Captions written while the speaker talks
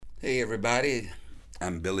Hey, everybody.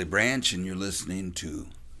 I'm Billy Branch, and you're listening to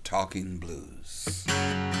Talking Blues.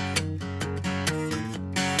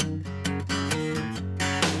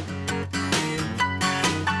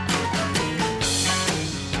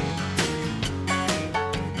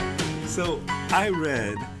 So I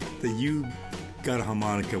read that you got a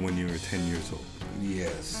harmonica when you were 10 years old,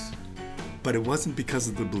 Yes. but it wasn't because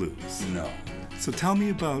of the blues. No. So tell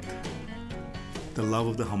me about the love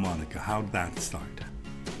of the harmonica. How did that start?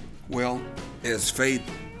 Well, as fate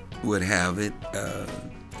would have it,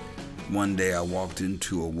 one day I walked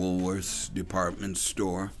into a Woolworths department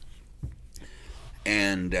store,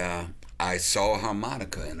 and I saw a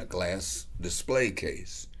harmonica in a glass display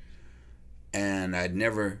case. And I'd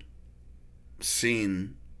never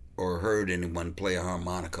seen or heard anyone play a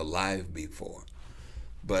harmonica live before.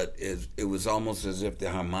 But it was almost as if the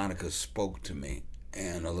harmonica spoke to me,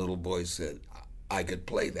 and a little voice said, I could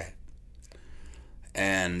play that.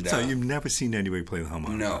 And So you've never seen anybody play the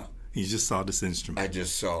harmonica? No. You just saw this instrument? I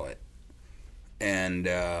just saw it. And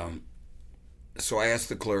so I asked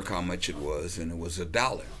the clerk how much it was, and it was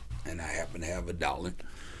 $1. And I happened to have $1.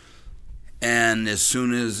 And as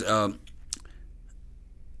soon as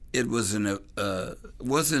it wasn't the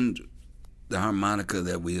harmonica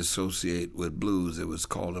that we associate with blues, it was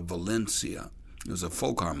called a Valencia. It was a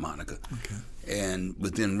folk harmonica. Okay. And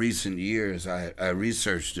within recent years, I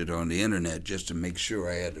researched it on the internet just to make sure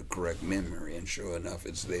I had the correct memory, and sure enough,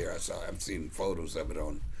 it's there. I've seen photos of it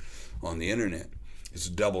on the internet. It's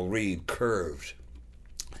double reed, curved.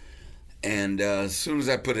 And as soon as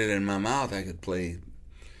I put it in my mouth, I could play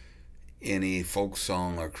any folk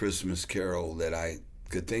song or Christmas carol that I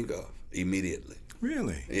could think of immediately.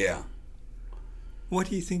 Really? Yeah. What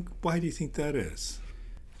do you think? Why do you think that is?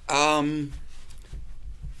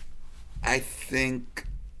 I think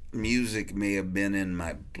music may have been in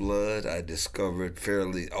my blood. I discovered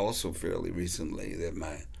fairly recently that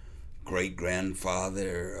my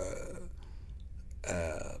great-grandfather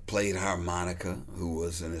played harmonica, who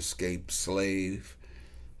was an escaped slave.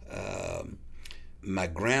 My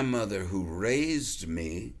grandmother, who raised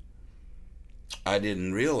me, I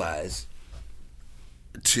didn't realize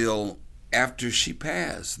till after she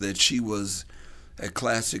passed that she was a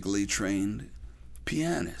classically trained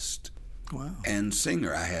pianist. Wow. And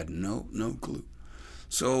singer. I had no clue.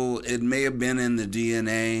 So it may have been in the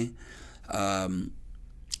DNA.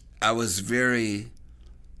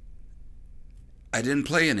 I didn't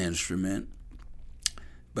play an instrument,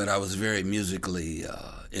 but I was very musically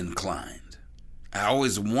inclined. I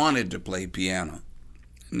always wanted to play piano.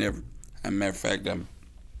 Never. As a matter of fact, I'm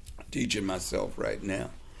teaching myself right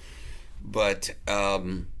now. But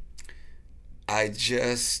I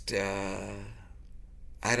just,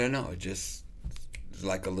 I don't know, it just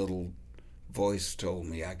like a little voice told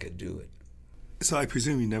me I could do it. So I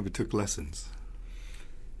presume you never took lessons?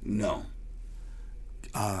 No.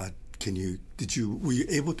 Were you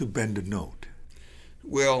able to bend a note?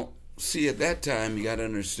 Well, see, at that time, you got to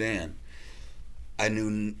understand, I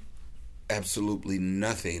knew absolutely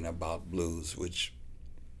nothing about blues, which,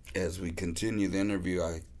 as we continue the interview,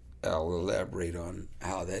 I'll elaborate on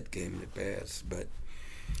how that came to pass. But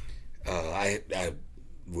I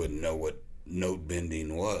wouldn't know what note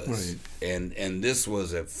bending was. Right. And this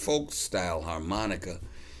was a folk style harmonica,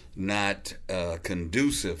 not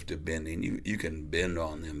conducive to bending. You can bend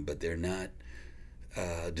on them, but they're not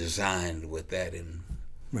designed with that in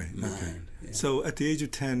mind. Okay. Yeah. So at the age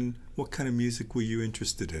of 10, what kind of music were you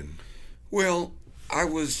interested in? Well, I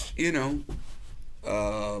was,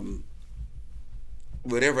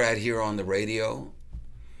 whatever I'd hear on the radio,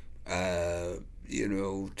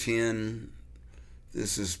 10.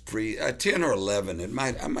 This is 10 or 11.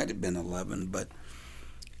 I might have been 11, but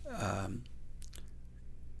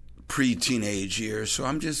pre-teenage years. So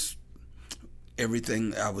I'm just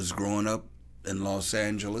everything. I was growing up in Los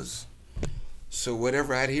Angeles, so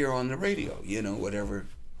whatever I'd hear on the radio, whatever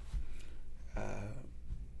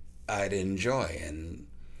I'd enjoy. And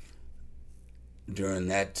during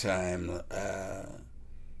that time,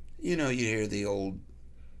 you hear the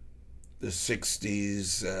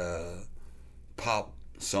 60s pop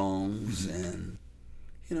songs and,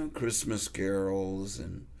 Christmas carols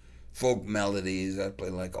and folk melodies. I'd play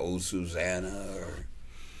like Oh Susanna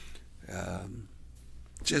or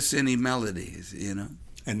just any melodies,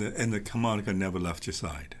 And the harmonica never left your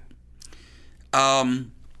side?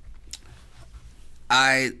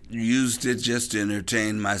 I used it just to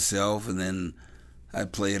entertain myself, and then I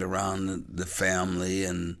played around the family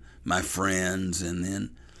and my friends, and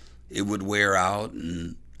then it would wear out,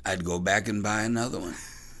 and I'd go back and buy another one.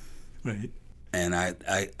 Right. And I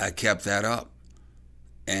kept that up.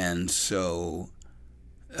 And so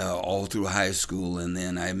all through high school, and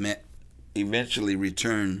then eventually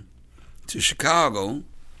returned to Chicago,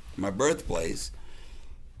 my birthplace,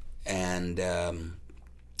 and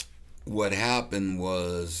what happened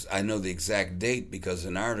was, I know the exact date because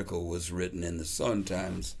an article was written in the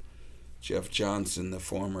Sun-Times. Jeff Johnson, the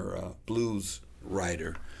former blues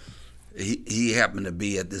writer, he happened to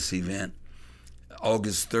be at this event,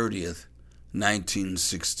 August 30th,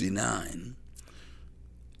 1969.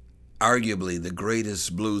 Arguably the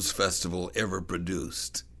greatest blues festival ever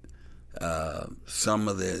produced. Some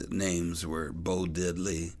of the names were Bo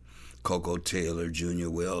Diddley, Coco Taylor, Junior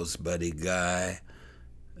Wells, Buddy Guy,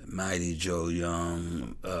 Mighty Joe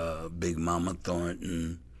Young, Big Mama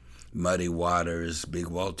Thornton, Muddy Waters, Big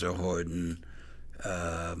Walter Horton,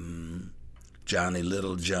 Johnny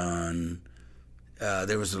Littlejohn.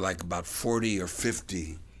 There was like about 40 or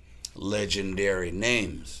 50 legendary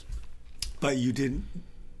names. But you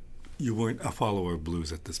weren't a follower of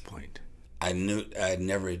blues at this point. I'd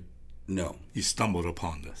never, no. You stumbled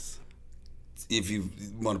upon this. If you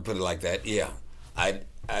want to put it like that, yeah.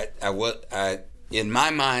 In my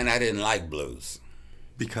mind, I didn't like blues.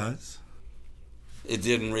 Because? It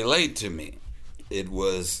didn't relate to me. It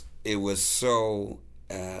was so,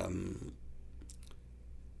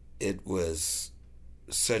 it was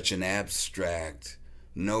such an abstract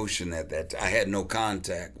notion that I had no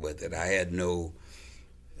contact with it. I had no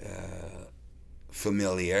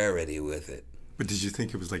familiarity with it. But did you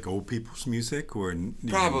think it was like old people's music, or?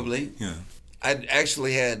 Probably. Yeah. I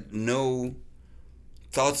actually had no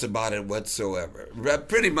thoughts about it whatsoever.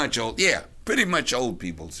 Pretty much old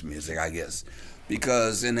people's music, I guess.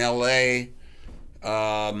 Because in L.A.,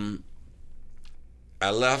 I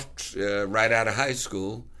left right out of high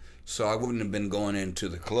school, so I wouldn't have been going into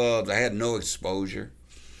the clubs. I had no exposure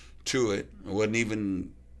to it. I wasn't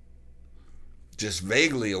even just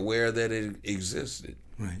vaguely aware that it existed.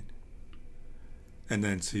 Right. And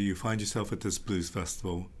then, so you find yourself at this blues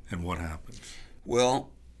festival, and what happens? Well,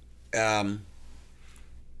 the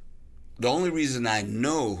only reason I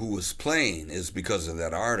know who was playing is because of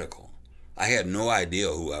that article. I had no idea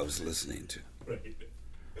who I was listening to. Right.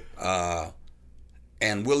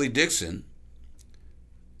 And Willie Dixon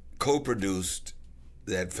co-produced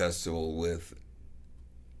that festival with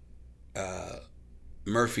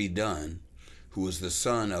Murphy Dunn, who was the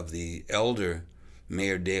son of the elder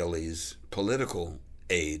Mayor Daley's political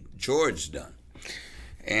aide, George Dunn.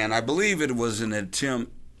 And I believe it was an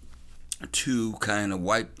attempt to kind of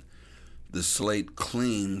wipe the slate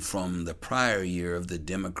clean from the prior year of the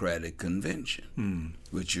Democratic Convention,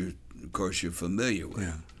 which of course you're familiar with.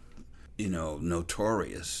 Yeah. You know,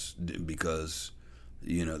 notorious because,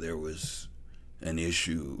 there was an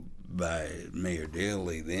issue by Mayor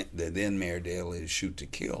Daley, the then Mayor Daley, to shoot to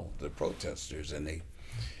kill the protesters, and they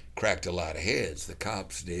cracked a lot of heads. The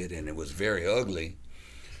cops did, and it was very ugly.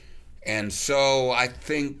 And so I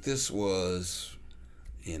think this was,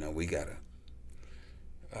 we gotta.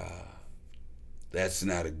 That's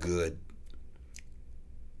not a good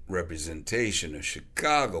representation of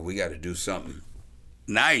Chicago. We got to do something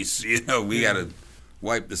nice, We got to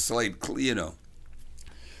wipe the slate clean,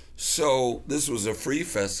 So this was a free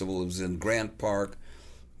festival. It was in Grant Park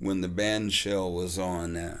when the band shell was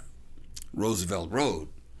on Roosevelt Road.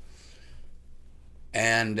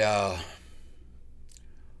 And the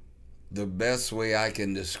best way I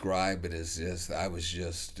can describe it is I was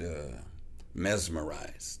just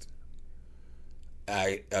mesmerized.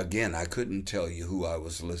 I couldn't tell you who I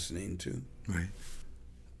was listening to. Right.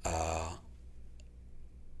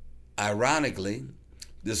 Ironically,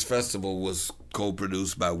 this festival was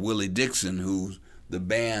co-produced by Willie Dixon, who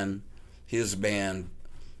his band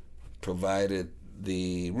provided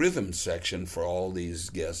the rhythm section for all these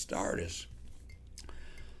guest artists.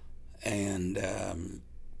 And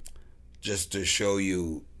just to show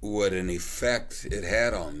you what an effect it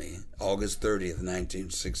had on me, August 30th,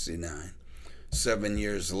 1969, 7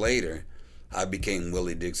 years later, I became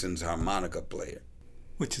Willie Dixon's harmonica player.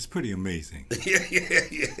 Which is pretty amazing. Yeah.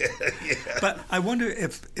 But I wonder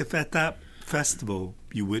if at that festival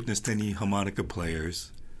you witnessed any harmonica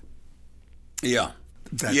players. Yeah.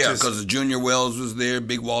 Because Junior Wells was there,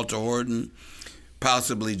 Big Walter Horton,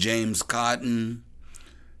 possibly James Cotton,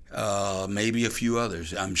 maybe a few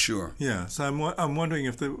others, I'm sure. Yeah, so I'm wondering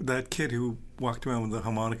if that kid who walked around with a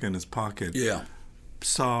harmonica in his pocket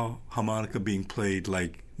saw harmonica being played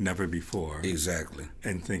like never before. Exactly.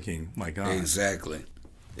 And thinking, my God. Exactly,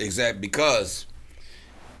 because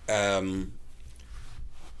as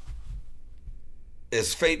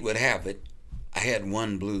fate would have it, I had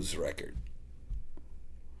one blues record.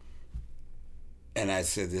 And I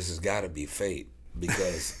said, this has got to be fate.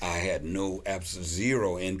 because I had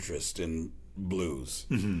zero interest in blues,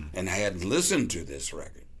 and I hadn't listened to this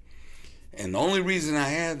record. And the only reason I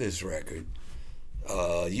had this record,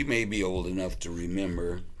 you may be old enough to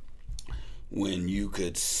remember when you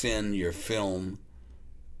could send your film,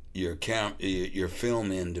 your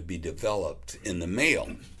film in to be developed in the mail.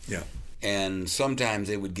 Yeah. And sometimes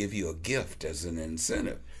they would give you a gift as an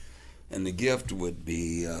incentive. And the gift would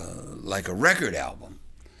be like a record album.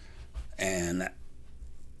 And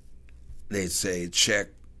they'd say, check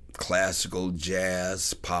classical,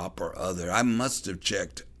 jazz, pop, or other. I must have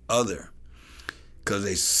checked other, because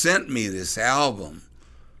they sent me this album.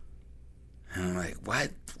 And I'm like,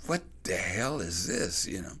 what the hell is this,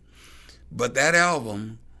 you know? But that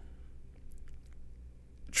album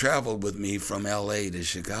traveled with me from L.A. to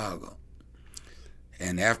Chicago.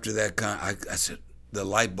 And after that, I said, the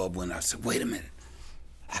light bulb went. I said, wait a minute,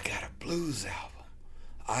 I got a blues album.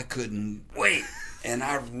 I couldn't wait. And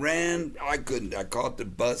I ran. I caught the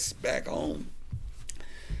bus back home.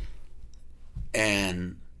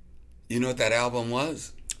 And you know what that album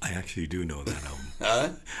was? I actually do know that album. Huh?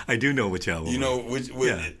 I do know which album. You know which?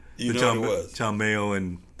 Yeah. You know John, what it was? John Mayo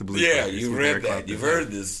and the Blues. Yeah, Brothers you with read Eric that. Clapton. You've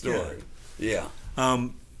heard this story. Yeah.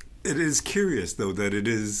 It is curious, though, that it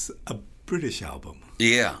is a British album.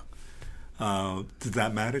 Yeah. Did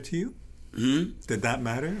that matter to you? Did that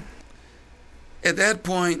matter? At that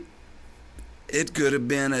point, it could have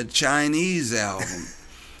been a Chinese album.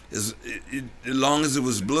 As long as it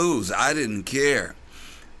was blues, I didn't care.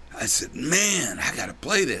 I said, man, I got to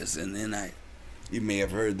play this. And then you may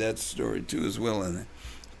have heard that story too as well. And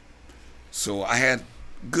so I had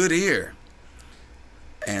good ear.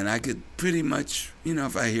 And I could pretty much,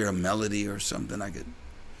 if I hear a melody or something, I could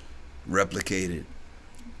replicate it,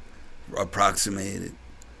 approximate it.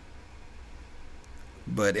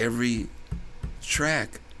 But every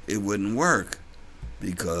track, it wouldn't work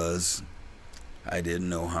because I didn't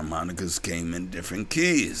know harmonicas came in different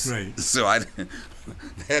keys. Right. So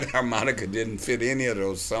that harmonica didn't fit any of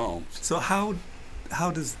those songs. So how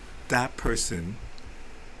does that person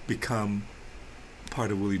become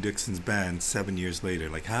part of Willie Dixon's band 7 years later?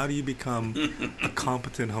 Like, how do you become a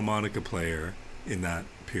competent harmonica player in that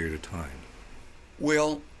period of time?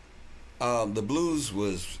 Well, the blues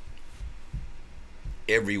was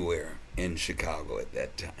everywhere in Chicago at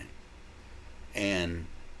that time. And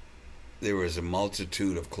there was a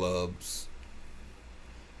multitude of clubs,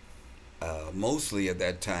 mostly at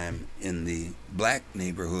that time in the black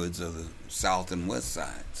neighborhoods of the South and West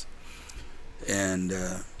Sides. And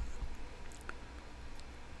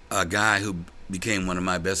a guy who became one of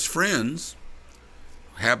my best friends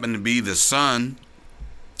happened to be the son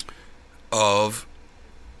of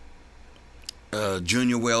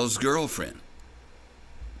Junior Wells' girlfriend,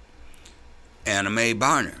 Anna Mae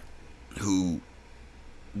Barner, who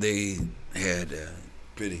they had a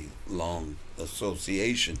pretty long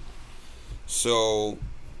association. So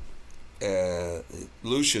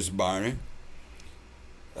Lucius Barner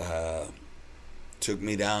took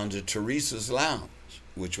me down to Teresa's Lounge,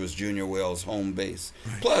 which was Junior Wells' home base.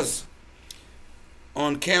 Right. Plus,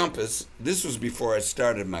 on campus, this was before I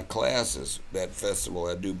started my classes, that festival,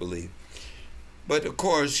 I do believe. But of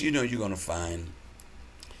course, you're going to find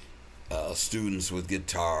students with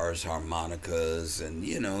guitars, harmonicas, and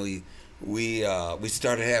we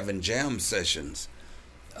started having jam sessions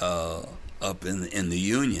up in the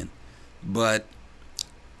Union. But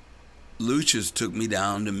Lucius took me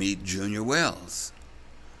down to meet Junior Wells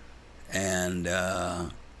and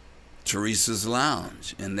Teresa's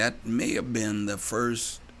Lounge, and that may have been the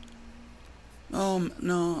first. Oh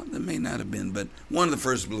no, that may not have been, but one of the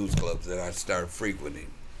first blues clubs that I started frequenting.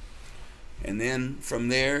 And then from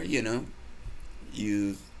there, you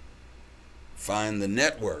find the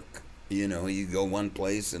network. You go one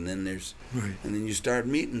place, and then right. And then you start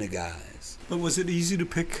meeting the guys. But was it easy to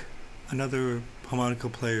pick another harmonica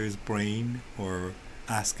player's brain or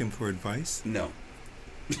ask him for advice? No,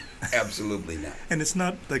 absolutely not. And it's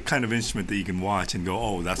not the kind of instrument that you can watch and go,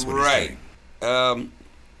 "Oh, that's what right. he's doing."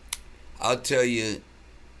 I'll tell you,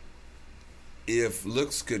 if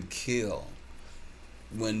looks could kill,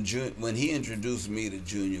 when he introduced me to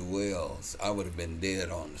Junior Wells, I would have been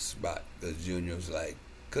dead on the spot, because Junior was like,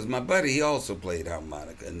 because my buddy, he also played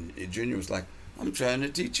harmonica, and Junior was like, I'm trying to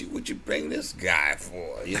teach you what you bring this guy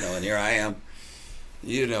for, and here I am,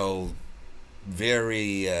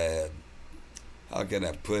 very, how can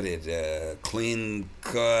I put it, clean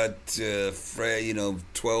cut,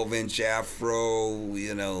 12-inch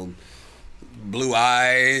afro, blue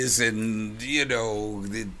eyes, and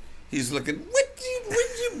he's looking. When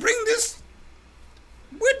did you bring this?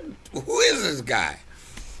 Who is this guy?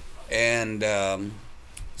 And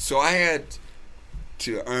so I had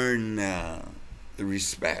to earn the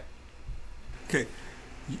respect. Okay,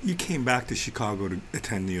 you came back to Chicago to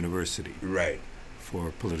attend the university Right.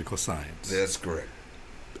 for political science. That's correct.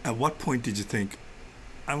 At what point did you think,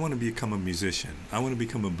 I want to become a musician? I want to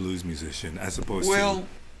become a blues musician, as opposed Well,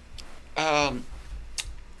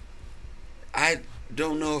 I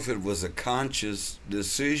don't know if it was a conscious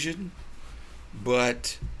decision,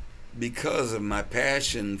 but because of my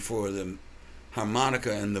passion for the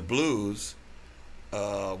harmonica and the blues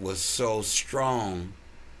was so strong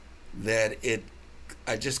that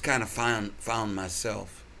I just kind of found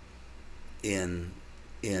myself in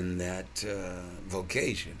that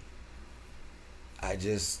vocation.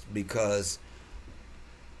 Because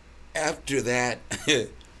after that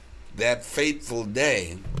that fateful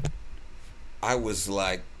day, I was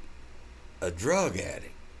like a drug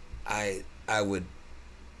addict. I would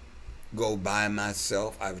go by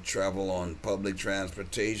myself. I would travel on public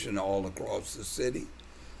transportation all across the city.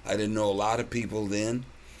 I didn't know a lot of people then.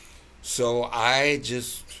 So I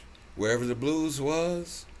just, wherever the blues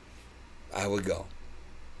was, I would go.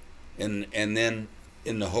 And then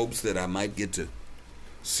in the hopes that I might get to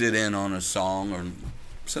sit in on a song, or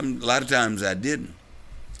a lot of times I didn't.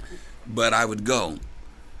 But I would go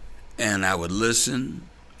and I would listen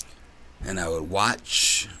and I would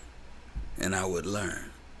watch and I would learn.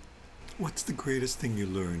 What's the greatest thing you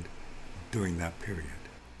learned during that period?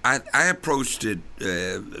 I approached it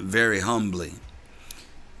very humbly,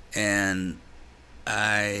 and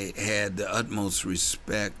I had the utmost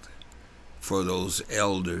respect for those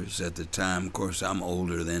elders at the time. Of course, I'm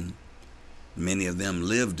older than many of them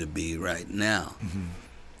live to be right now. Mm-hmm.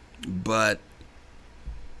 But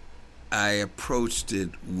I approached it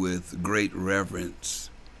with great reverence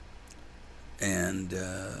and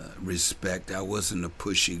respect. I wasn't a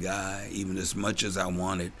pushy guy, even as much as I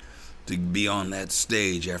wanted to be on that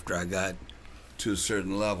stage after I got to a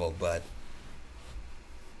certain level. But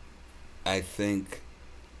I think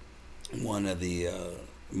one of the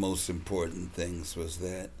most important things was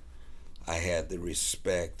that I had the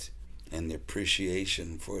respect and the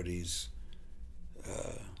appreciation for these,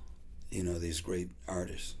 these great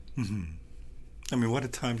artists. Mm-hmm. I mean, what a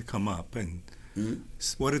time to come up, and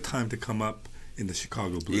what a time to come up in the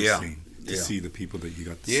Chicago blues scene to see the people that you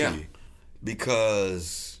got to see.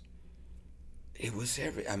 Because it was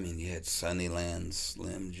you had Sunnyland,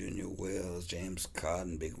 Slim, Junior Wells, James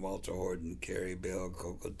Cotton, Big Walter Horton, Carrie Bell,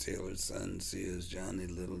 Coco Taylor, Son Sears, Johnny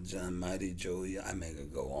Little, John Mighty Joe. I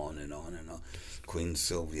could go on and on and on. Queen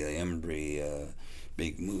Sylvia, Embry,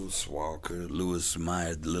 Big Moose Walker, Lewis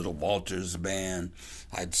Meyer, the Little Walters Band.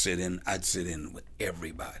 I'd sit in with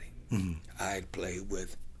everybody. Mm-hmm. I'd play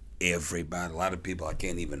with everybody. A lot of people I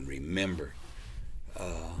can't even remember.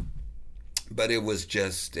 But it was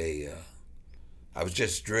just I was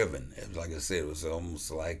just driven. It was, like I said, it was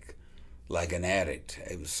almost like an addict.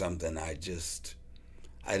 It was something I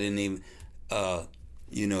didn't even,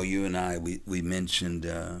 you and I, we mentioned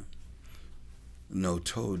No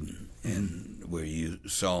Toden, and where you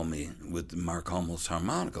saw me with Mark Hummel's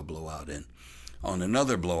harmonica blowout. And on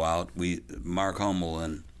another blowout, Mark Hummel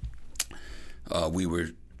and we were,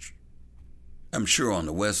 I'm sure, on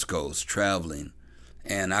the West Coast traveling,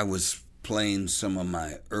 and I was playing some of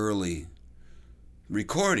my early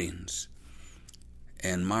recordings,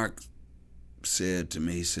 and Mark said to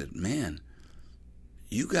me, he said, "Man,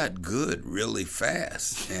 you got good really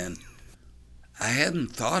fast." And I hadn't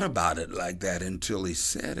thought about it like that until he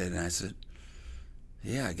said it, and I said,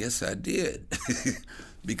 "Yeah, I guess I did."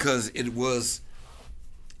 Because it was,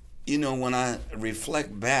 when I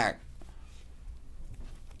reflect back,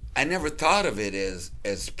 I never thought of it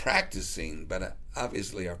as practicing, but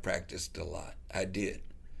obviously I practiced a lot. I did.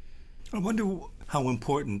 I wonder how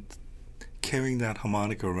important carrying that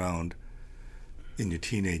harmonica around in your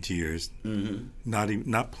teenage years, mm-hmm.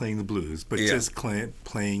 not playing the blues, but just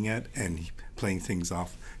playing it and playing things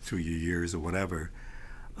off through your years or whatever.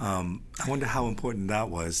 I wonder how important that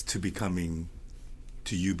was to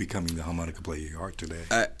you becoming the harmonica player you are today.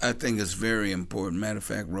 I think it's very important. Matter of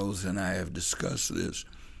fact, Rose and I have discussed this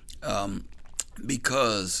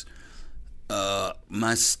because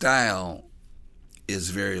my style is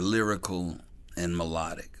very lyrical and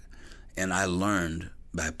melodic, and I learned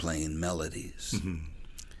by playing melodies. Mm-hmm.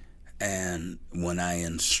 And when I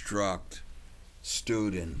instruct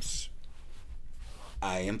students,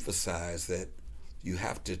 I emphasize that you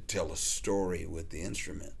have to tell a story with the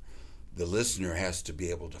instrument. The listener has to be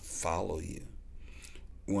able to follow you.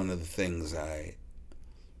 One of the things I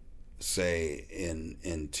say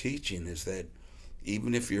in teaching is that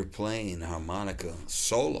even if you're playing harmonica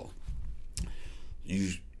solo,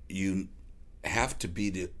 you have to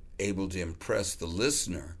be able to impress the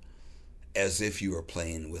listener as if you were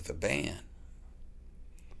playing with a band,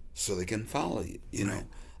 so they can follow you. You know,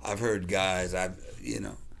 I've heard guys that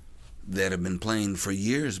have been playing for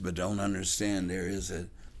years but don't understand there is a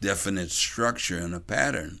definite structure and a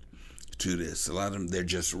pattern to this. A lot of them, they're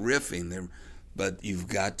just riffing. But you've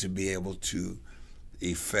got to be able to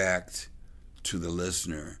effect to the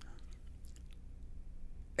listener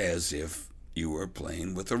as if you were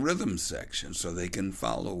playing with a rhythm section, so they can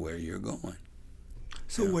follow where you're going.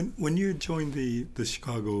 So when you joined the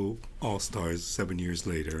Chicago All-Stars 7 years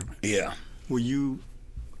later, yeah, were you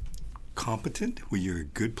competent? Were you a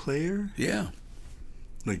good player? Yeah.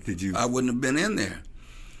 Like, did you? I wouldn't have been in there.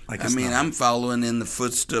 Like, I mean, I'm following in the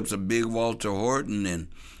footsteps of Big Walter Horton and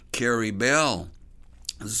Carrie Bell.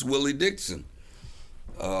 This is Willie Dixon,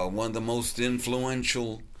 one of the most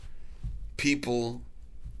influential people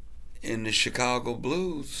in the Chicago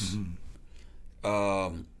blues.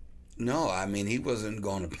 Mm-hmm. No, I mean, he wasn't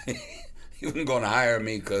going to pay. He wasn't going to hire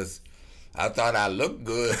me because I thought I looked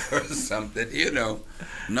good or something, you know.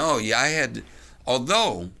 No, yeah, I had.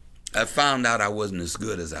 Although I found out I wasn't as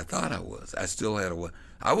good as I thought I was. I still had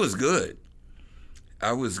I was good.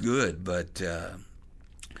 I was good, but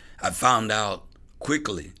I found out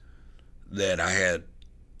quickly that I had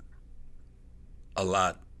a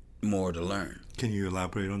lot more to learn. Can you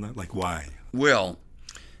elaborate on that? Like, why? Well,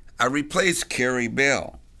 I replaced Carrie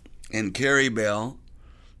Bell, and Carrie Bell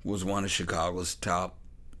was one of Chicago's top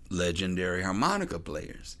legendary harmonica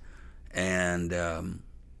players. And at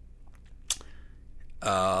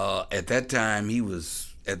that time, he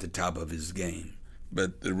was at the top of his game.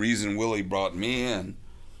 But the reason Willie brought me in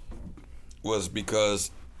was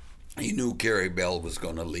because he knew Carrie Bell was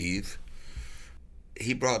going to leave.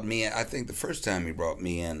 He brought me in. I think the first time he brought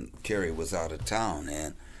me in, Carrie was out of town.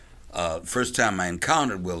 And first time I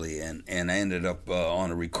encountered Willie, and I ended up on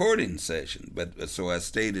a recording session. But so I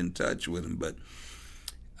stayed in touch with him. But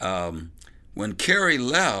when Carrie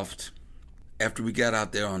left, after we got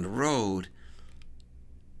out there on the road,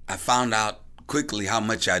 I found out quickly how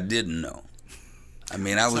much I didn't know. I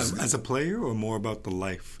mean, I was... As a player or more about the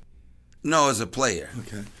life? No, as a player.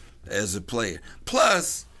 Okay. As a player.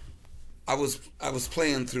 Plus, I was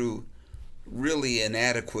playing through really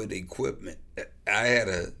inadequate equipment. I had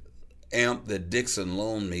a amp that Dixon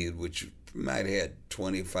loaned me, which might have had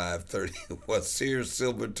 25, 30, Sears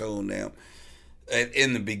Silvertone amp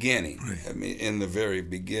in the beginning. Right. I mean, in the very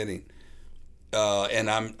beginning. And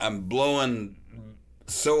I'm blowing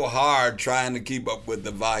so hard trying to keep up with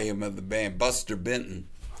the volume of the band. Buster Benton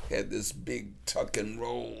had this big tuck and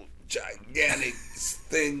roll, gigantic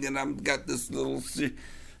thing, and I've got this little...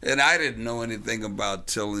 And I didn't know anything about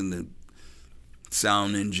telling the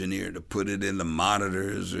sound engineer to put it in the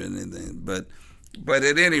monitors or anything. But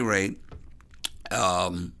at any rate, I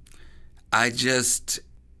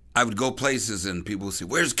would go places and people would say,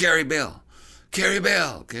 "Where's Carrie Bell? Carrie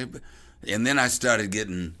Bell, Carrie Bell." And then I started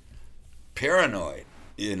getting paranoid.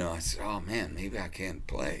 You know, I said, "Oh man, maybe I can't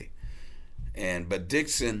play." But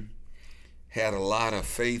Dixon had a lot of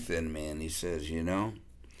faith in me, and he says, "You know,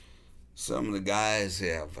 some of the guys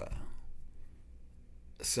have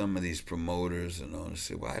some of these promoters and owners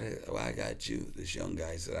say, why I got you?" This young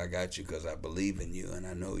guy said, "I got you because I believe in you, and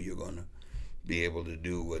I know you're going to be able to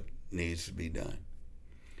do what needs to be done."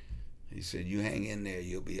 He said, "You hang in there,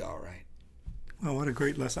 you'll be all right." Well, what a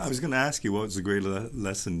great lesson. I was going to ask you, what was the great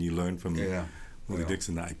lesson you learned from Willie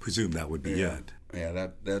Dixon? I presume that would be it. Yeah,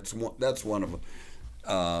 that's one of them.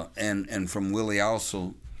 And from Willie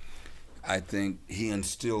also, I think he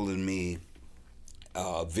instilled in me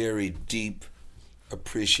a very deep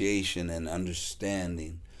appreciation and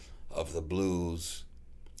understanding of the blues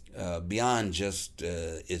beyond just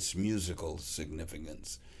its musical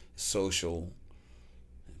significance, social,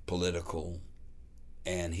 political,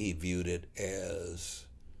 and he viewed it as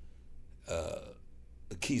the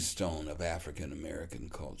keystone of African American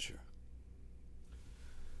culture.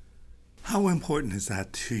 How important is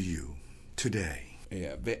that to you today?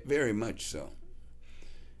 Yeah, very much so.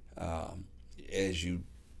 I'm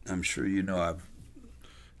sure you know, I've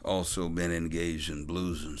also been engaged in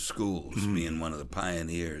blues in schools, being one of the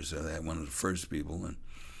pioneers of that, one of the first people, and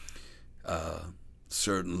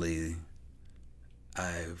certainly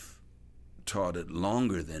I've taught it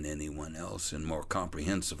longer than anyone else and more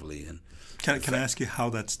comprehensively. And can I ask you how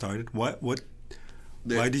that started? Why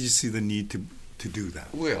did you see the need to do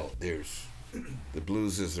that? Well, the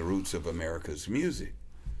blues is the roots of America's music,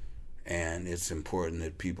 and it's important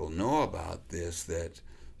that people know about this, that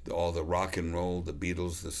all the rock and roll, the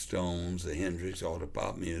Beatles, the Stones, the Hendrix, all the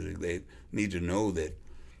pop music, they need to know that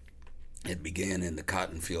It began in the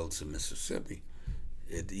cotton fields of Mississippi.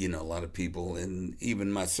 A lot of people, and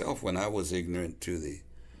even myself, when I was ignorant to the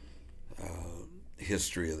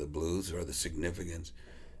history of the blues or the significance,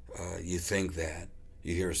 you think that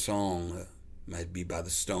you hear a song, might be by the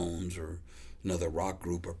Stones or another rock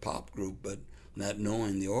group or pop group, but not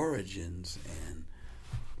knowing the origins. And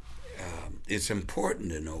it's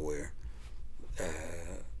important to know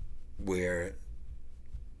where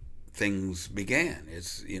things began.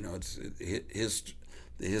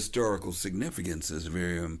 The historical significance is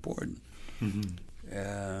very important.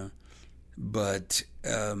 Mm-hmm. But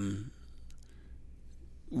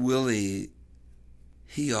Willie,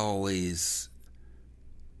 he always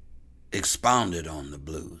expounded on the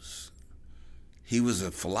blues. He was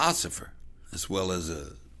a philosopher as well as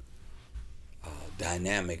a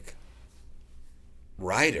dynamic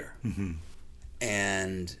writer. Mm-hmm.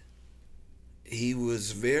 And he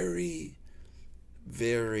was very,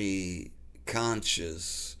 very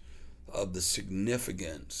conscious of the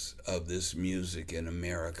significance of this music in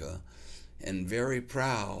America, and very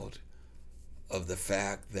proud of the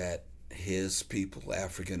fact that his people,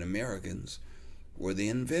 African Americans, were the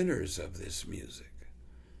inventors of this music.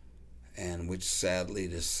 And which, sadly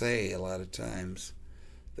to say, a lot of times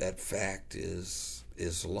that fact is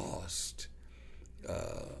lost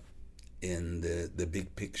in the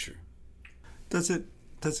big picture. Does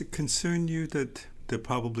it concern you that there are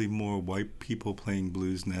probably more white people playing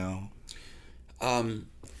blues now?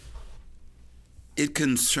 It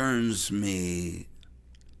concerns me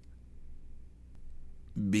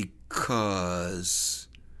because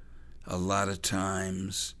a lot of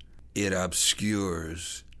times it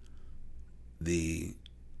obscures the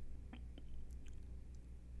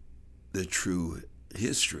true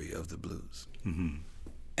history of the blues. Mm-hmm.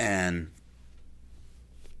 And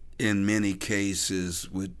in many cases,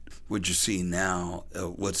 with what you see now,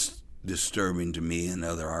 what's disturbing to me and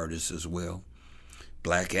other artists as well,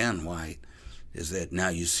 black and white, is that now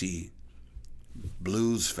you see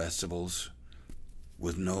blues festivals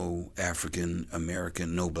with no African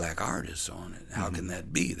American, no black artists on it. How can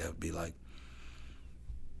that be? That would be like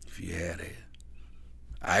if you had a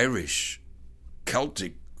Irish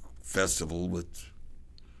Celtic festival with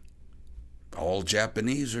all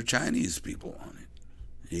Japanese or Chinese people on it.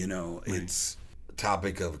 Right. It's a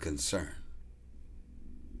topic of concern.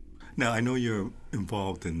 Now, I know you're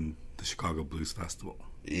involved in the Chicago Blues Festival.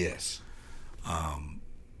 Yes.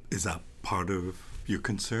 Is that part of your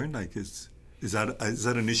concern? Like, is that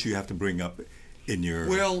an issue you have to bring up in your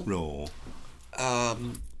role?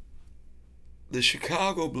 The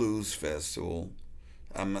Chicago Blues Festival,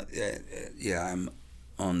 I'm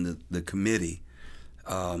on the committee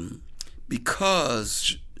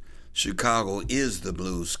because Chicago is the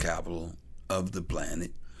blues capital of the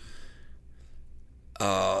planet.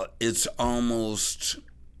 It's almost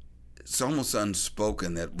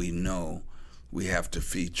unspoken that we know we have to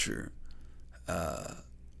feature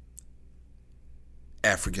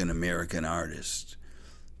African American artists,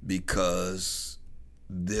 because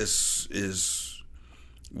this is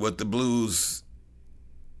what the blues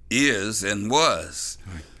is and was.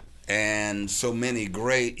 Right. And so many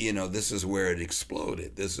great, this is where it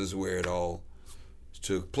exploded. This is where it all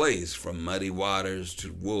took place, from Muddy Waters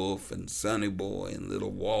to Wolf and Sonny Boy and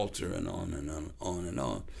Little Walter and on and on, on and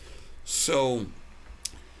on. So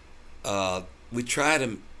we try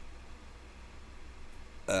to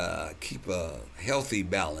keep a healthy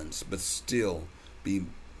balance, but still be,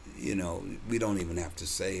 we don't even have to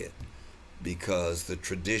say it, because the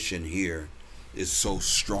tradition here is so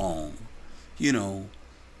strong.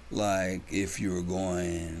 Like if you were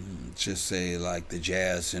going, just say like the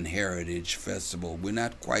Jazz and Heritage Festival, we're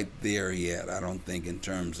not quite there yet, I don't think, in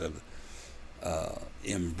terms of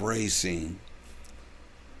embracing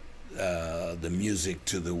the music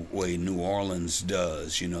to the way New Orleans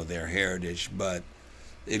does, their heritage. But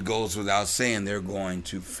it goes without saying they're going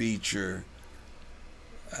to feature,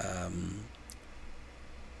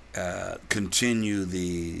 continue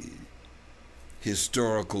the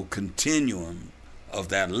historical continuum of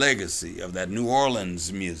that legacy, of that New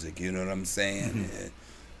Orleans music, you know what I'm saying?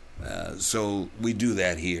 Mm-hmm. So we do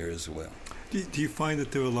that here as well. Do you find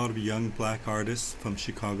that there are a lot of young black artists from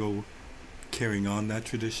Chicago carrying on that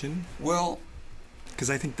tradition? Well, because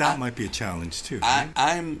I think that might be a challenge too. Right?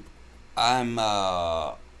 I'm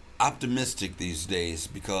optimistic these days,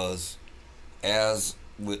 because of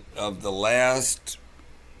the last,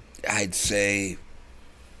 I'd say,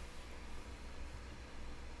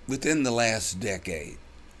 within the last decade,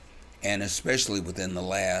 and especially within the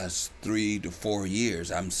last 3 to 4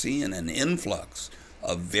 years, I'm seeing an influx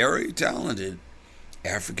of very talented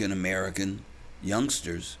African American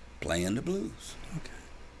youngsters playing the blues. Okay.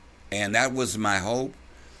 And that was my hope.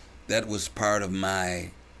 That was part of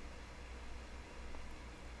my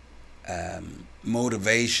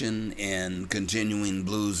motivation in continuing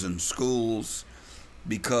blues in schools,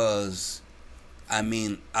 because, I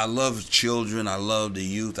mean, I love children, I love the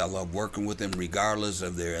youth, I love working with them regardless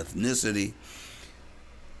of their ethnicity.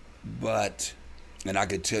 But, and I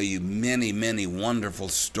could tell you many, many wonderful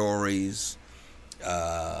stories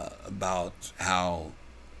about how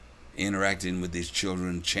interacting with these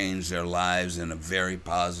children changed their lives in a very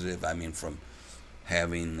positive, I mean, from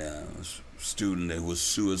having a student that was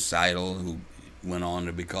suicidal who went on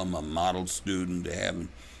to become a model student, to having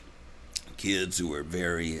kids who were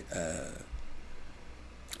very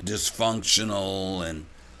dysfunctional and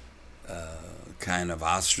kind of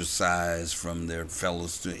ostracized from their fellow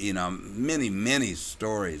students. You know, many, many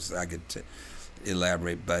stories I could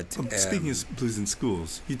elaborate. But speaking of blues in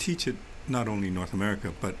schools, you teach it not only in North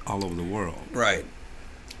America, but all over the world. Right.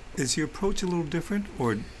 Is your approach a little different,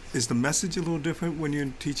 or is the message a little different when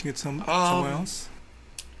you're teaching it somewhere else?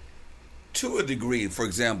 To a degree. For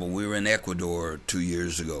example, we were in Ecuador 2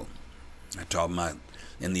 years ago. I taught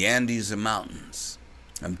in the Andes and mountains.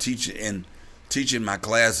 I'm teaching my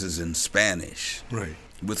classes in Spanish. Right.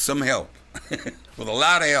 With some help, with a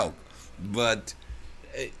lot of help. But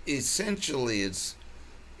essentially, it's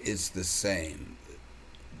the same.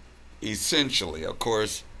 Essentially, of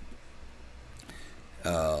course,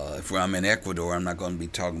 if I'm in Ecuador, I'm not going to be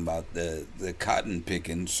talking about the cotton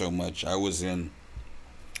picking so much. I was in,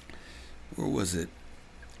 where was it?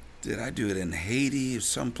 Did I do it in Haiti or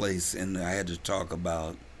someplace? And I had to talk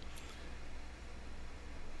about,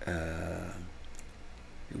 it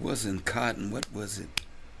wasn't cotton, what was it?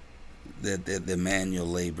 The manual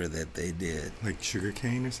labor that they did. Like sugar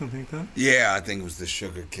cane or something like that? Yeah, I think it was the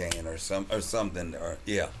sugar cane or something,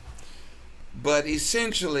 yeah. But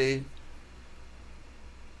essentially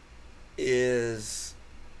is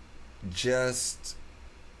just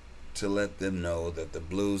to let them know that the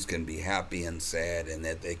blues can be happy and sad, and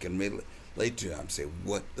that they can relate to it. I'm saying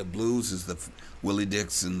what the blues is, the Willie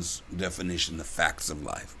Dixon's definition, the facts of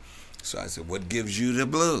life. So I said, what gives you the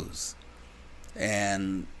blues?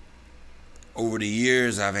 And over the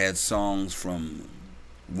years, I've had songs from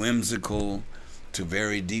whimsical to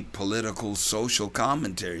very deep political, social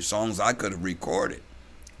commentary, songs I could have recorded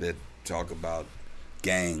that talk about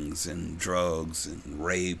gangs and drugs and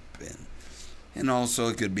rape, and also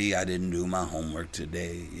it could be I didn't do my homework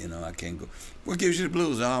today, you know, I can't go. What gives you the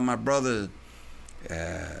blues? Oh, my brother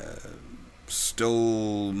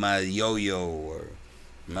stole my yo-yo, or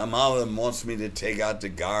my mother wants me to take out the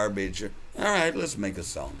garbage. All right, let's make a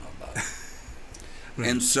song about it. Right.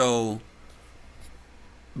 And so,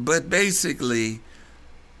 but basically,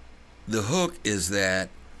 the hook is that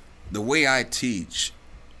the way I teach,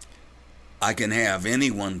 I can have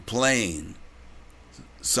anyone playing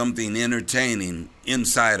something entertaining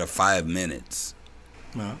inside of 5 minutes.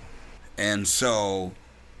 Wow. And so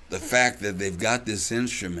the fact that they've got this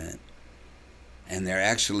instrument and they're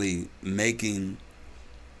actually making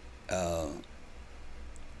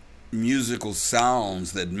musical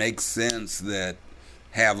sounds that make sense, that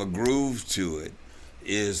have a groove to it,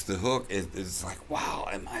 is the hook. It's like, wow,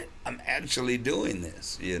 I'm actually doing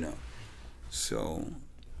this, you know. So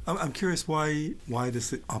I'm curious why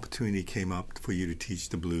this opportunity came up for you to teach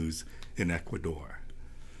the blues in Ecuador,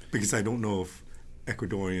 because I don't know if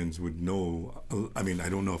Ecuadorians would know. I mean, I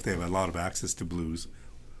don't know if they have a lot of access to blues.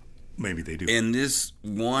 Maybe they do. In this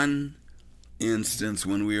one instance,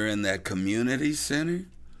 when we were in that community center,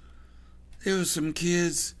 there were some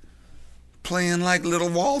kids playing like Little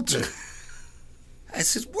Walter. I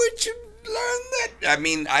said, where'd you learn that? I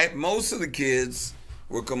mean, most of the kids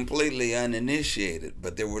were completely uninitiated,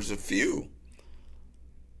 but there was a few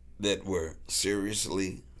that were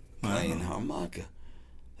seriously playing harmonica.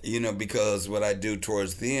 You know, because what I do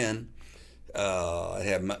towards the end, I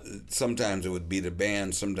have sometimes it would be the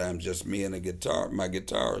band, sometimes just me and my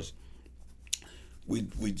guitarist.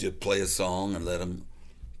 We just play a song and let them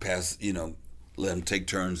pass, you know, let them take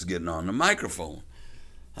turns getting on the microphone.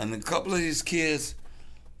 And a couple of these kids,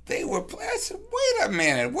 they were playing. I said, wait a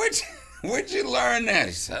minute, where'd you learn that?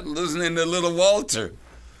 He said, listening to Little Walter.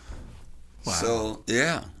 Wow. So,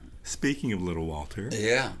 yeah. Speaking of Little Walter,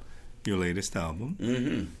 yeah, your latest album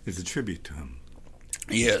is a tribute to him.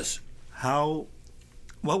 Yes.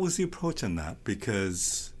 What was the approach on that?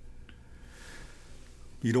 Because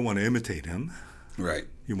you don't want to imitate him. Right.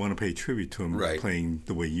 You want to pay tribute to him, right, playing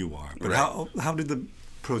the way you are. But right. How did the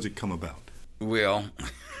project come about? Well,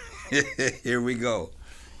 here we go.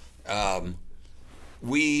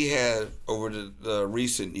 We had, over the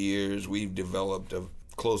recent years, we've developed a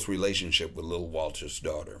close relationship with Little Walter's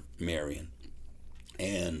daughter, Marion.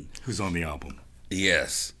 And who's on the album?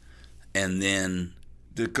 Yes. And then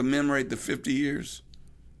to commemorate the 50 years.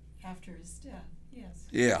 After his death, yes.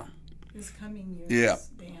 Yeah. This coming year Yeah.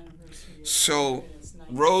 is the anniversary. So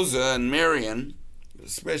Rosa and Marion,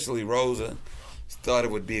 especially Rosa, thought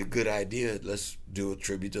it would be a good idea. Let's do a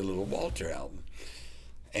tribute to Little Walter album.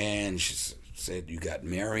 And she said, you got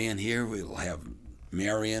Marion here. We'll have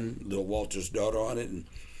Marion, Little Walter's daughter, on it. And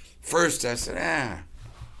first I said, I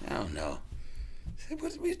don't know. I said,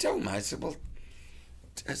 what are you talking about? I said,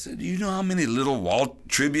 do you know how many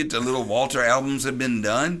tribute to Little Walter albums have been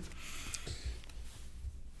done?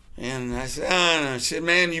 And I said, no. She said,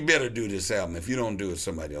 man, you better do this album. If you don't do it,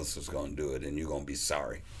 somebody else is going to do it, and you're going to be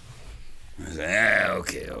sorry. I said,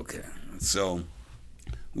 okay. So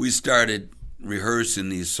we started rehearsing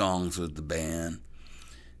these songs with the band.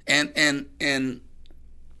 And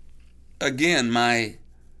again, my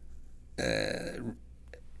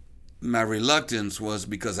reluctance was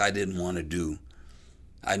because I never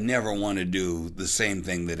want to do the same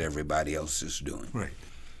thing that everybody else is doing. Right.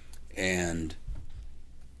 And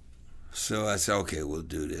so I said, okay, we'll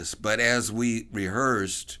do this. But as we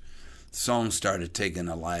rehearsed, songs started taking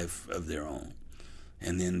a life of their own.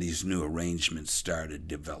 And then these new arrangements started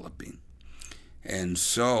developing. And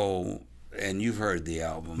so, and you've heard the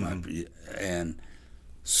album. Mm-hmm. And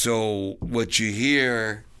so what you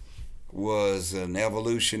hear was an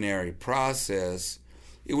evolutionary process.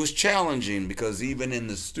 It was challenging because even in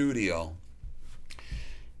the studio,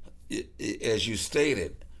 as you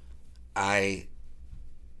stated,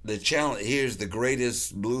 here's the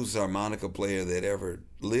greatest blues harmonica player that ever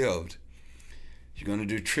lived. You're going to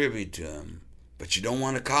do tribute to him, but you don't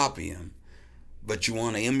want to copy him, but you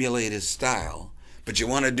want to emulate his style, but you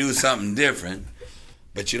want to do something different,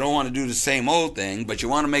 but you don't want to do the same old thing, but you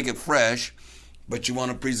want to make it fresh, but you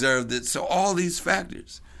want to preserve it. So all these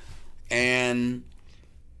factors. And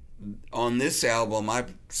on this album, I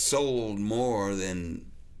sold more than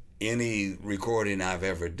any recording I've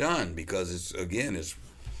ever done because it's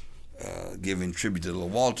giving tribute to Little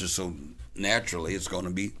Walter, so naturally it's going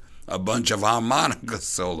to be a bunch of harmonica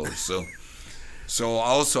solos. So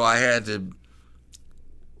also I had to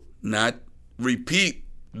not repeat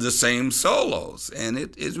the same solos, and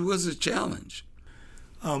it was a challenge.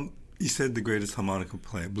 You said the greatest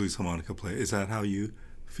blues harmonica player. Is that how you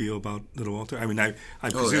feel about Little Walter? I mean, I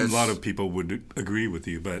presume a lot of people would agree with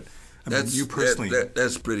you, but you personally...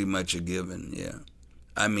 That's pretty much a given, yeah.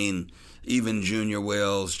 I mean, even Junior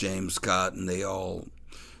Wells, James Cotton, they all...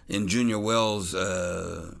 In Junior Wells,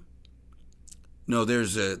 there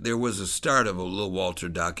was a start of a Little Walter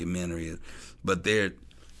documentary, but they're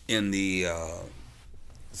in the...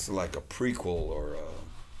 it's like a prequel or a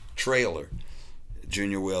trailer.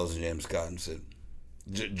 Junior Wells and James Cotton said...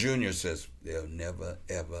 Junior says, there'll never,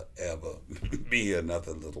 ever, ever be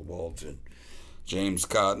another Little Walter. James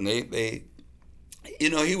Cotton, he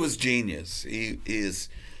was genius. His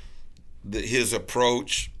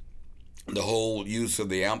approach, the whole use of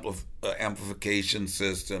the amplification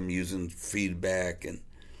system, using feedback and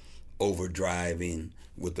overdriving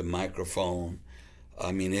with the microphone.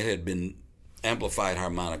 I mean, it had been, amplified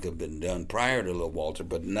harmonica had been done prior to Little Walter,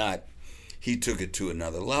 but he took it to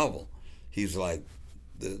another level. He's like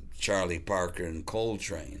the Charlie Parker and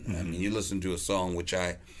Coltrane. Mm-hmm. I mean, you listen to a song which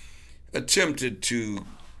I attempted to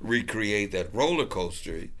recreate, that roller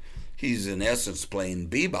coaster. He's in essence playing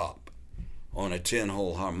bebop on a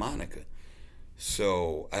 10-hole harmonica.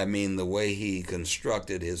 So, I mean, the way he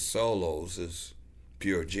constructed his solos is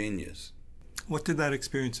pure genius. What did that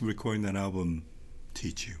experience of recording that album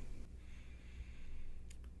teach you?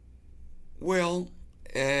 Well,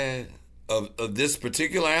 of this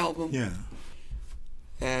particular album? Yeah.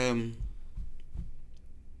 I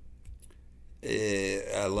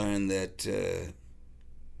learned that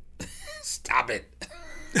stop it.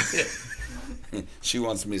 She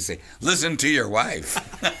wants me to say, listen to your wife.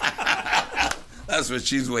 That's what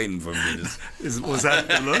she's waiting for me to say. Was that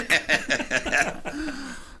the look?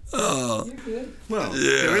 Oh, well,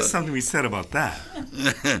 yeah. There is something to be said about that.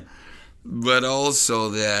 But also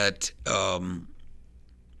that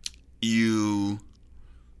you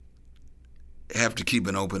have to keep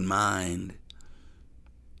an open mind,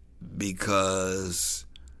 because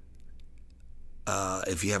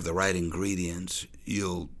if you have the right ingredients,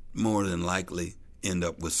 you'll more than likely end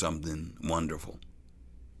up with something wonderful.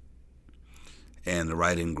 And the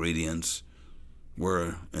right ingredients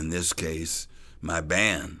were, in this case, my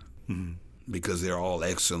band, mm-hmm. because they're all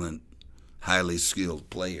excellent, highly skilled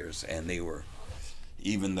players, and they were,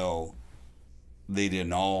 even though they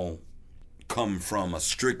didn't all come from a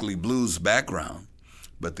strictly blues background,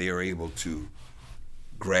 but they are able to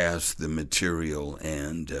grasp the material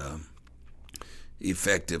and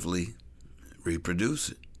effectively reproduce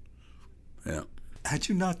it. Yeah. Had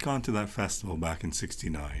you not gone to that festival back in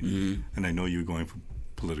 '69, and I know you were going for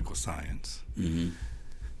political science,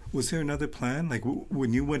 was there another plan? Like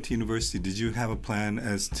when you went to university, did you have a plan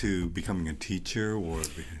as to becoming a teacher or?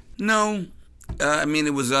 No. I mean,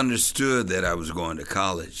 it was understood that I was going to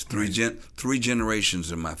college. Three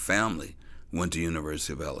generations of my family went to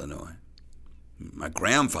University of Illinois. My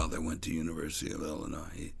grandfather went to University of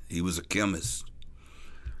Illinois. He was a chemist.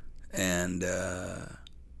 And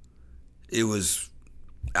it was,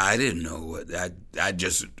 I didn't know what,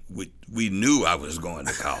 we knew I was going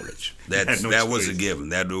to college. That was a given.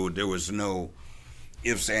 There was no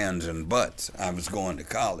ifs, ands, and buts. I was going to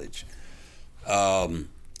college.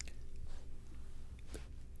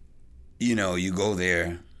 You go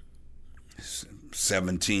there,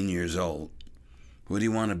 17 years old. What do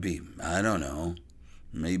you want to be? I don't know.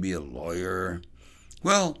 Maybe a lawyer.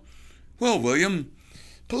 Well, William,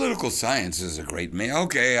 political science is a great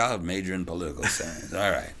Okay, I'll major in political science.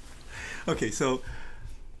 All right. Okay, so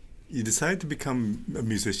you decided to become a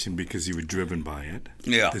musician because you were driven by it.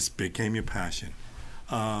 Yeah. This became your passion.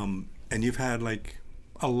 And you've had like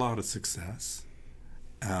a lot of success.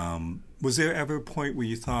 Was there ever a point where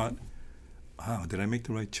you thought, wow, did I make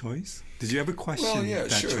the right choice? Did you ever question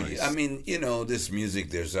that choice? I mean, this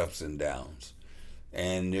music, there's ups and downs.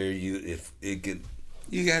 And it's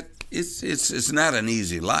not an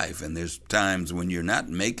easy life, and there's times when you're not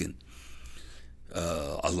making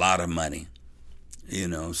a lot of money,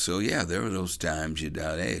 So yeah, there were those times you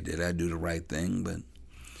doubt, hey, did I do the right thing? But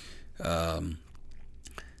I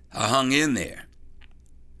hung in there,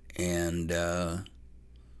 and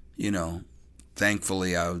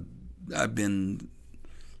thankfully I've been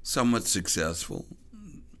somewhat successful.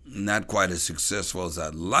 Not quite as successful as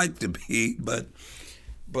I'd like to be, but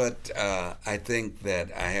I think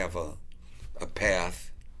that I have a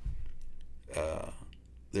path.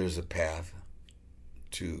 There's a path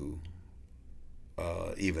to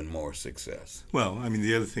even more success. Well, I mean,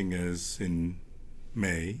 the other thing is in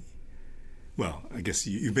May, I guess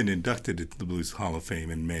you've been inducted into the Blues Hall of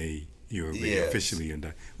Fame in May. You're officially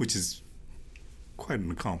inducted, which is quite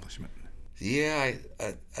an accomplishment. Yeah,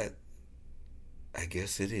 I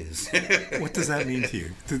guess it is. What does that mean to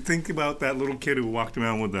you? To think about that little kid who walked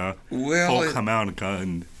around with a folk harmonica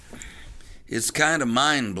and... It's kind of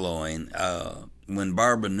mind-blowing. When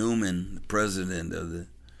Barbara Newman, the president of the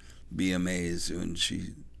BMAs, when she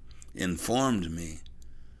informed me,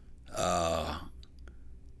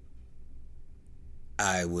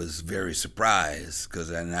 I was very surprised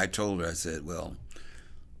because I told her, I said, well,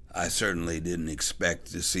 I certainly didn't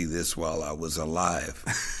expect to see this while I was alive.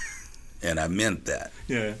 And I meant that.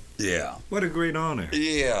 Yeah. Yeah. What a great honor.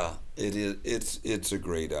 Yeah, it is. It's a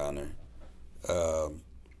great honor to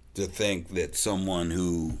think that someone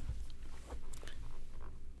who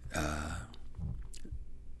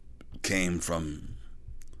came from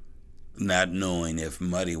not knowing if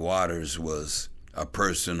Muddy Waters was a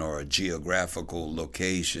person or a geographical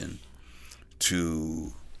location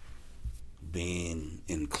to being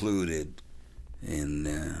included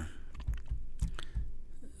in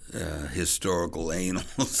historical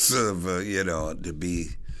annals of, to be,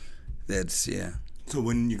 yeah. So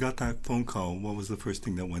when you got that phone call, what was the first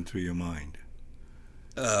thing that went through your mind?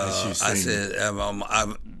 I said,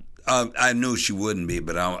 I knew she wouldn't be,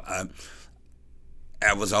 but I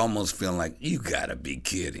was almost feeling like, you gotta be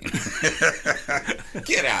kidding.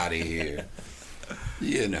 Get out of here.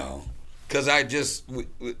 Because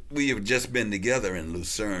we have just been together in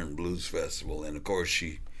Lucerne Blues Festival, and of course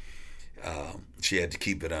she had to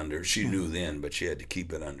keep it under, she knew then, but she had to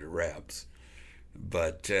keep it under wraps.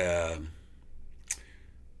 But, I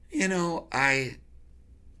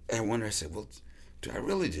wonder, I said, well, do I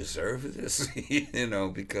really deserve this?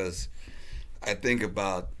 Because I think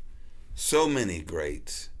about so many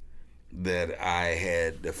greats that I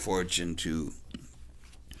had the fortune to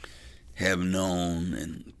have known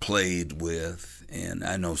and played with, and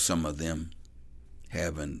I know some of them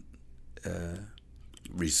haven't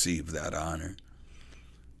received that honor.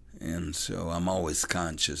 And so I'm always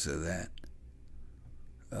conscious of that.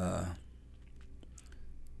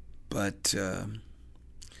 But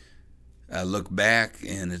I look back,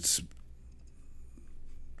 and it's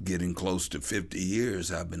getting close to 50 years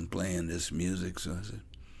I've been playing this music. So I said,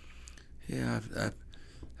 yeah, I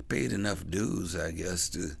paid enough dues, I guess,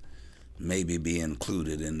 to maybe be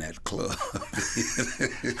included in that club.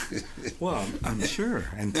 Well, I'm sure.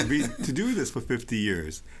 And to do this for 50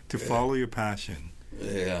 years, to follow your passion,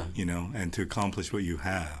 yeah, and to accomplish what you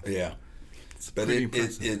have. Yeah. But pretty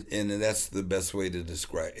impressive. and that's the best way to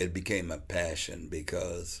describe it. It became a passion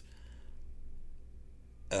because,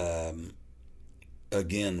 again,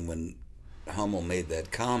 when Hummel made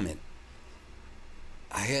that comment,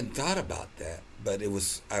 I hadn't thought about that, but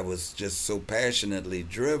I was just so passionately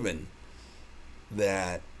driven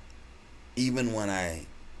that even when I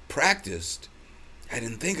practiced, I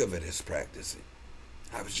didn't think of it as practicing.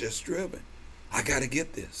 I was just driven. I got to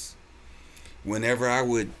get this. Whenever I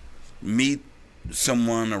would meet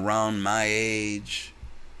someone around my age,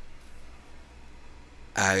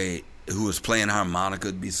 who was playing harmonica,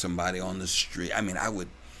 it'd be somebody on the street. I mean, I would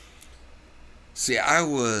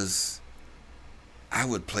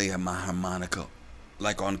play my harmonica,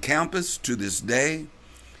 like on campus to this day.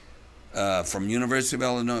 From University of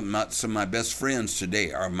Illinois, some of my best friends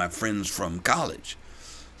today are my friends from college,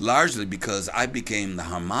 largely because I became the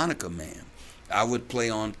harmonica man. I would play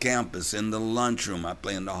on campus, in the lunchroom, I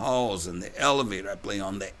play in the halls, in the elevator, I play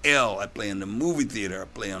on the L, I play in the movie theater, I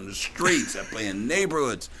play on the streets, I play in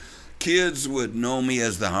neighborhoods. Kids would know me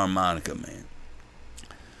as the harmonica man.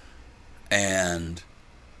 And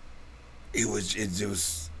it was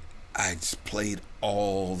I just played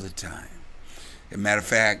all the time. As a matter of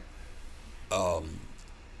fact,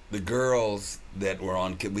 the girls that were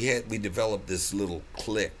on, we developed this little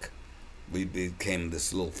clique. We became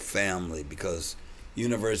this little family because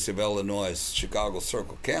University of Illinois' Chicago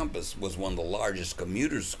Circle campus was one of the largest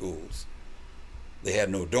commuter schools. They had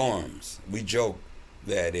no dorms. We joked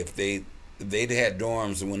that if they'd had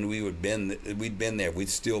dorms when we'd been there, we'd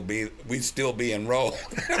still be enrolled.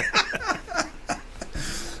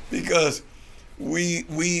 Because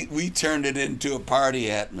we turned it into a party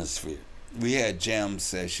atmosphere. We had jam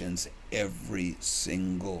sessions every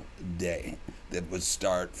single day that would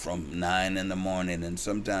start from 9 in the morning, and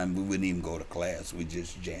sometimes we wouldn't even go to class. We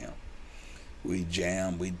just jam.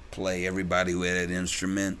 We'd play, everybody who had an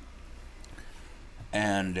instrument.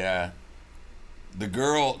 And the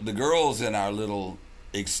girls in our little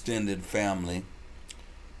extended family,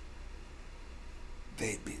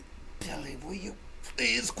 they'd be, Billy, will you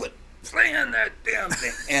please quit playing that damn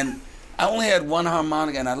thing? And I only had one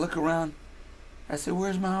harmonica, and I look around, I said,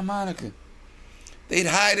 where's my harmonica? They'd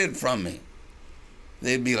hide it from me.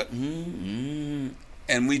 They'd be like,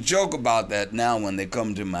 And we joke about that now when they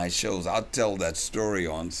come to my shows. I'll tell that story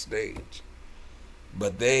on stage.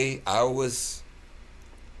 But I was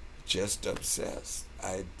just obsessed.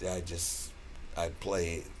 I'd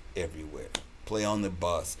play everywhere. Play on the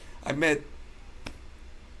bus. I met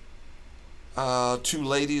 2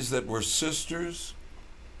 ladies that were sisters,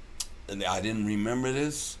 and I didn't remember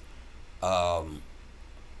this. I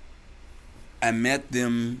met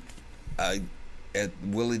them at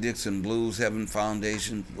Willie Dixon Blues Heaven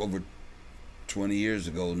Foundation over 20 years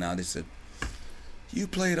ago now. They said, you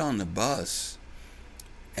played on the bus,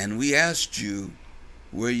 and we asked you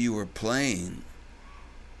where you were playing,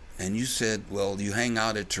 and you said, well, you hang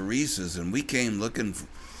out at Teresa's, and we came looking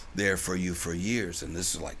there for you for years. And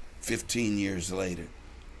this is like 15 years later,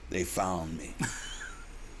 they found me.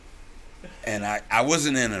 And I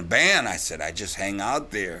wasn't in a band. I said, I just hang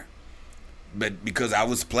out there. But because I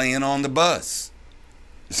was playing on the bus.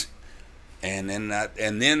 And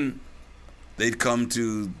then they'd come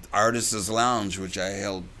to Artists' Lounge, which I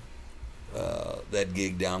held that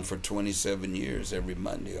gig down for 27 years every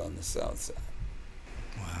Monday on the South Side.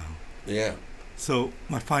 Wow. Yeah. So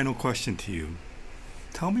my final question to you,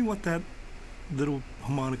 tell me what that little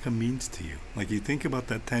harmonica means to you. Like, you think about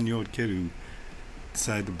that 10-year-old kid who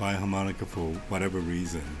decided to buy a harmonica for whatever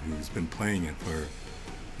reason, who's been playing it for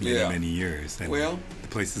many years, and the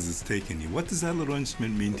places it's taken you. What does that little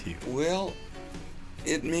instrument mean to you? Well,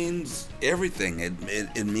 it means everything.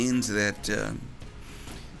 It means that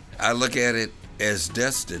I look at it as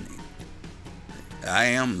destiny. I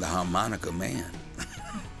am the harmonica man.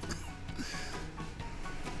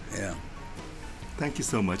 Yeah. Thank you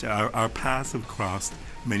so much. Our paths have crossed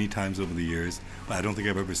many times over the years, but I don't think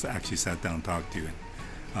I've ever actually sat down and talked to you.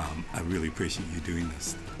 And I really appreciate you doing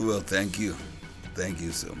this. Well, thank you. Thank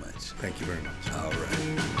you so much. Thank you very much. All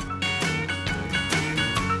right.